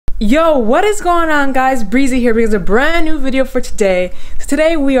Yo, what is going on, guys? Breezy here because a brand new video for today. So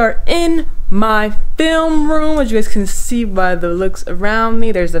today we are in my film room. As you guys can see by the looks around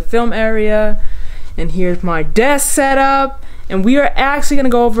me, there's the film area, and here's my desk setup. And we are actually gonna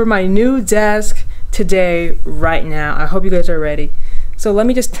go over my new desk today, right now. I hope you guys are ready. So let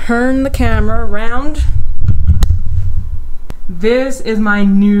me just turn the camera around. This is my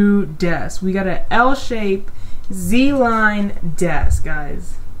new desk. We got an L-shape Z-line desk,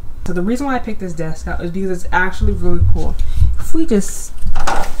 guys. So the reason why I picked this desk out is because it's actually really cool. If we just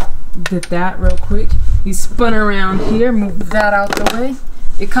did that real quick, we spun around here, move that out the way.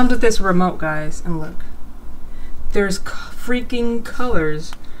 It comes with this remote, guys, and look. There's freaking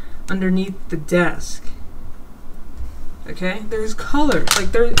colors underneath the desk. Okay, there's colors,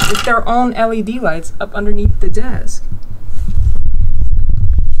 like it's their own LED lights up underneath the desk.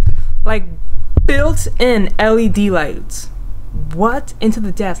 Like built-in LED lights. What? Into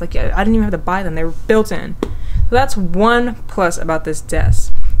the desk. Like, I didn't even have to buy them, they were built in. So that's one plus about this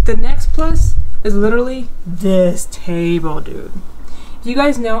desk. The next plus is literally this table, dude. If you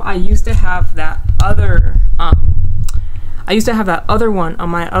guys know, I used to have that other one on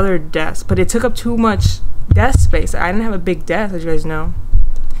my other desk, but it took up too much desk space. I didn't have a big desk, as you guys know.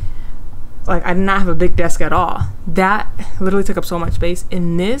 Like, I did not have a big desk at all. That literally took up so much space,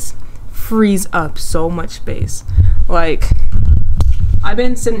 and this frees up so much space. Like, I've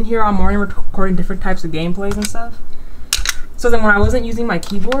been sitting here all morning recording different types of gameplays and stuff. So then when I wasn't using my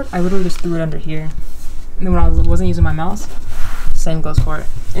keyboard, I literally just threw it under here. And then when I wasn't using my mouse, same goes for it.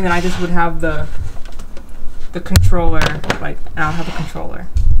 And then I just would have the controller, like, and I'll have the controller.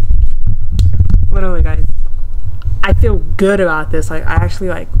 Literally, guys, I feel good about this. Like, I actually,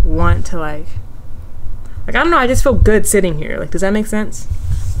 like, want to, like, I don't know, I just feel good sitting here. Like, does that make sense?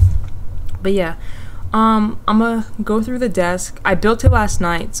 But yeah, I'm gonna go through the desk. I built it last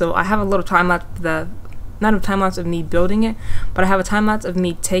night, so I have a little time lapse not a time lapse of me building it, but I have a time lapse of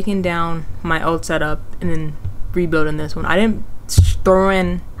me taking down my old setup and then rebuilding this one. I didn't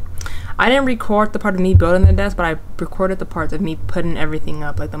record the part of me building the desk, but I recorded the parts of me putting everything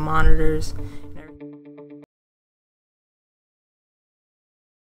up, like the monitors and everything.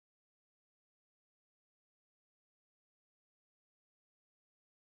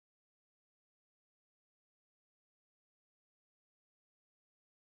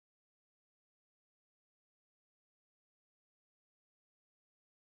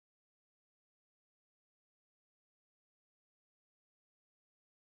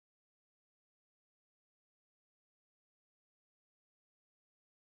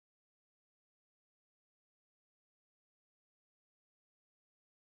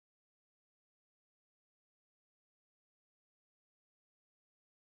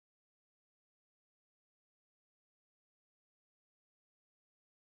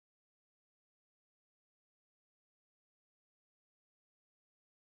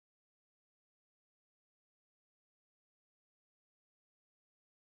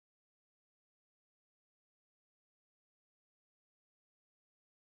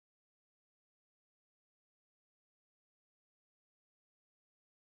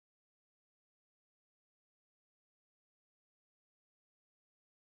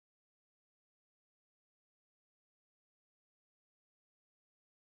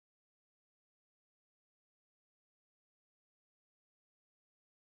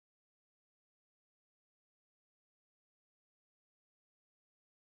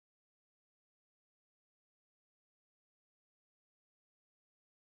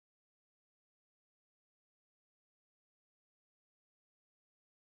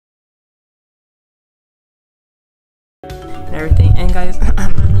 And everything. And guys,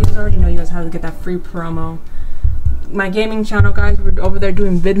 you guys already know you guys have to get that free promo. My gaming channel, guys, we're over there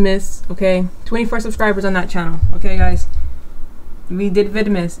doing Vidmas, okay? 24 subscribers on that channel, okay, guys? We did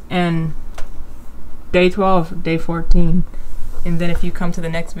Vidmas and day 12, day 14. And then if you come to the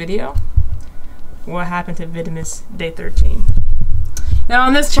next video, what happened to Vidmas day 13? Now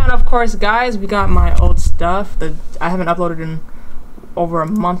on this channel, of course, guys, we got my old stuff that I haven't uploaded in over a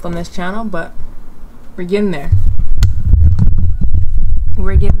month on this channel, but we're getting there.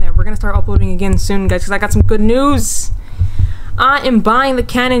 We're getting there. We're gonna start uploading again soon, guys, because I got some good news. I am buying the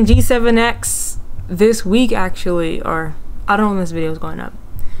Canon G7X this week, actually, or I don't know when this video is going up.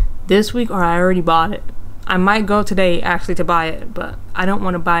 This week, or I already bought it. I might go today actually to buy it, but I don't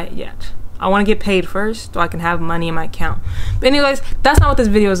want to buy it yet. I want to get paid first so I can have money in my account. But anyways, that's not what this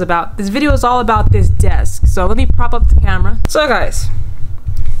video is about. This video is all about this desk. So let me prop up the camera. So guys,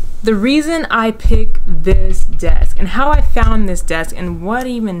 the reason I picked this desk and how I found this desk and what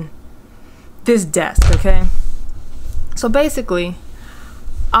even this desk, okay? So basically,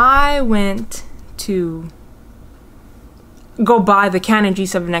 I went to go buy the Canon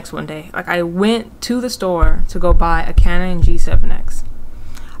G7X one day. Like, I went to the store to go buy a Canon G7X.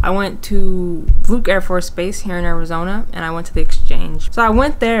 I went to Fluke Air Force Base here in Arizona, and I went to the exchange. So I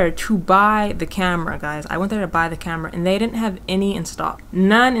went there to buy the camera, guys. I went there to buy the camera, and they didn't have any in stock.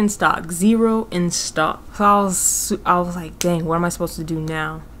 None in stock. 0 in stock. So I was like, dang, what am I supposed to do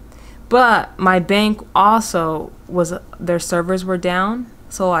now? But my bank also was, their servers were down.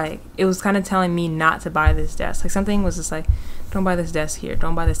 So like, it was kind of telling me not to buy this desk. Like, something was just like, don't buy this desk here.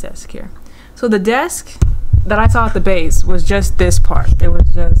 Don't buy this desk here. So the desk that I saw at the base was just this part. It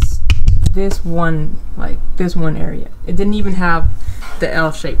was just this one, like this one area. It didn't even have the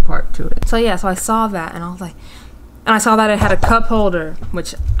L-shaped part to it. So yeah, so I saw that and I was like, and I saw that it had a cup holder,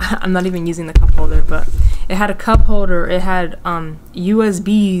 which I'm not even using the cup holder, but it had a cup holder. It had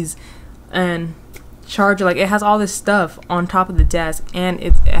USBs and charger. Like, it has all this stuff on top of the desk, and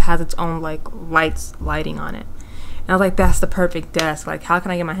it has its own like lighting on it. And I was like, that's the perfect desk. Like, how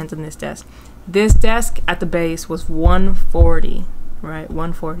can I get my hands on this desk? This desk at the base was $140, right?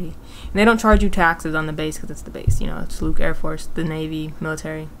 $140. And they don't charge you taxes on the base because it's the base. You know, it's Luke Air Force, the Navy,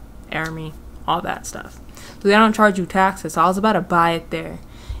 military, Army, all that stuff. So they don't charge you taxes. So I was about to buy it there,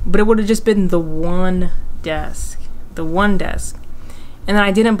 but it would have just been the one desk, And then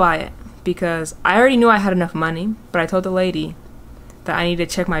I didn't buy it because I already knew I had enough money, but I told the lady that I needed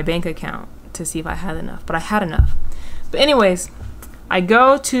to check my bank account to see if I had enough, but I had enough. But anyways, I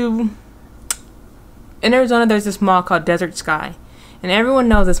go to, in Arizona, there's this mall called Desert Sky, and everyone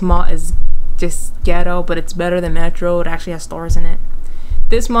knows this mall is just ghetto, but it's better than Metro. It actually has stores in it.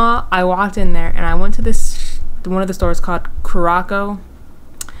 This mall, I walked in there, and I went to one of the stores called Curaco,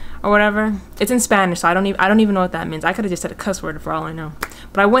 or whatever. It's in Spanish, so I don't even know what that means. I could have just said a cuss word for all I know.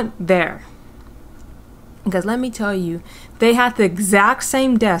 But I went there, because let me tell you, they had the exact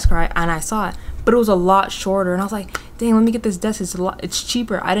same desk, right? And I saw it, but it was a lot shorter, and I was like, dang, let me get this desk. It's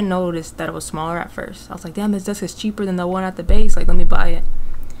cheaper. I didn't notice that it was smaller at first. I was like, damn, this desk is cheaper than the one at the base. Like, let me buy it.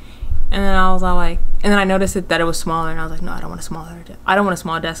 And then I was all like, and then I noticed that it was smaller, and I was like, no, I don't want a smaller desk. I don't want a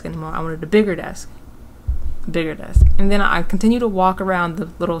small desk anymore. I wanted a bigger desk. And then I continued to walk around the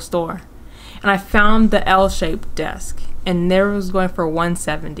little store, and I found the L-shaped desk, and there was going for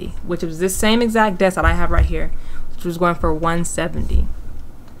 $170, which was this same exact desk that I have right here, which was going for $170.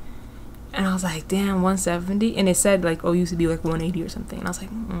 And I was like, damn, $170? And it said like, oh, it used to be like $180 or something. And I was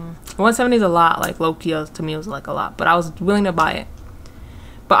like, $170 is a lot. Like, low-key, to me, it was like a lot, but I was willing to buy it.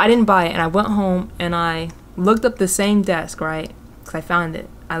 But I didn't buy it, and I went home and I looked up the same desk, right? Because I found it.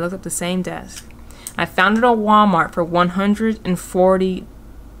 I looked up the same desk. I found it on Walmart for $145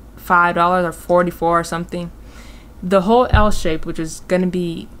 or $44 or something. The whole L shape, which was gonna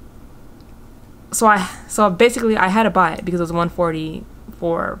be, so basically I had to buy it because it was $144,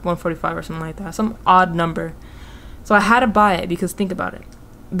 $145 or something like that, some odd number. So I had to buy it because think about it.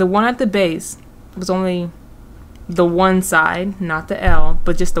 The one at the base was only the one side, not the L,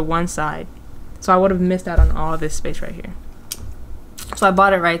 but just the one side. So I would have missed out on all this space right here. So I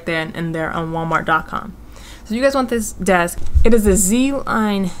bought it right there and there on Walmart.com. So you guys want this desk? It is a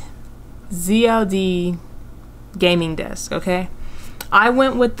Z-Line ZLD gaming desk, okay? I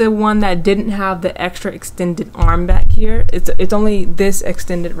went with the one that didn't have the extra extended arm back here. It's only this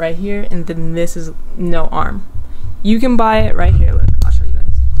extended right here, and then this is no arm. You can buy it right here. Look, I'll show you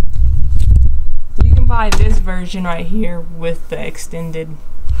guys. You can buy this version right here with the extended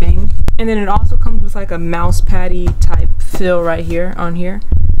thing. And then it also comes with like a mouse paddy type fill right here on here.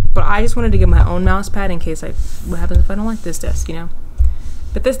 But I just wanted to get my own mouse pad in case, like, what happens if I don't like this desk, you know?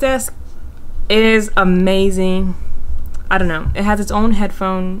 But this desk is amazing. I don't know. It has its own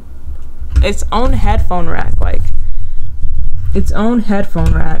headphone rack, like its own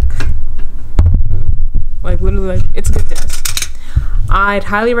headphone rack. Like, literally, like, it's a good desk. I'd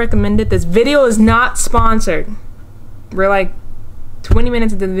highly recommend it. This video is not sponsored. We're like 20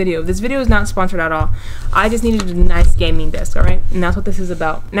 minutes into the video. This video is not sponsored at all. I just needed a nice gaming desk, alright? And that's what this is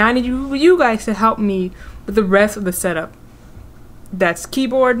about. Now I need you guys to help me with the rest of the setup. That's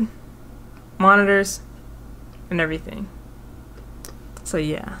keyboard, monitors, and everything. So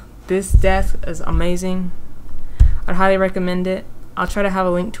yeah, this desk is amazing. I'd highly recommend it. I'll try to have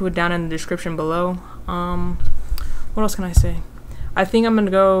a link to it down in the description below. What else can I say? I think I'm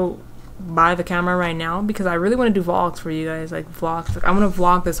gonna go buy the camera right now because I really want to do vlogs for you guys, like vlogs. Like, I want to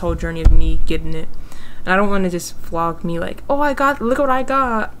vlog this whole journey of me getting it, and I don't want to just vlog me like, oh, look what I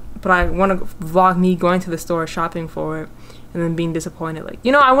got, but I want to vlog me going to the store shopping for it and then being disappointed. Like,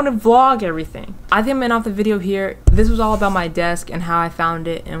 you know, I want to vlog everything. I think I'm gonna end off the video here. This was all about my desk and how I found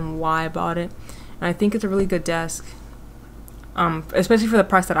it and why I bought it, and I think it's a really good desk. especially for the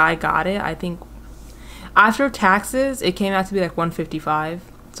price that I got it. I think after taxes, it came out to be like $155.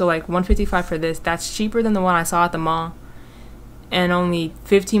 So like $155 for this. That's cheaper than the one I saw at the mall, and only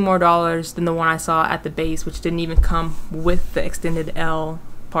 $15 more than the one I saw at the base, which didn't even come with the extended L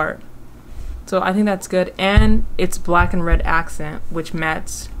part. So I think that's good, and it's black and red accent, which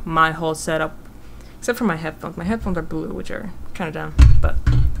matches my whole setup, except for my headphones. My headphones are blue, which are kind of dumb, but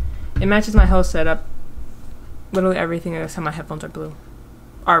it matches my whole setup. Literally everything except my headphones are blue,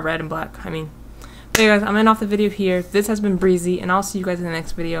 are red and black, I mean. But yeah, guys, I'm ending off the video here. This has been Breezy, and I'll see you guys in the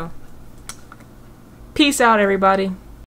next video. Peace out, everybody.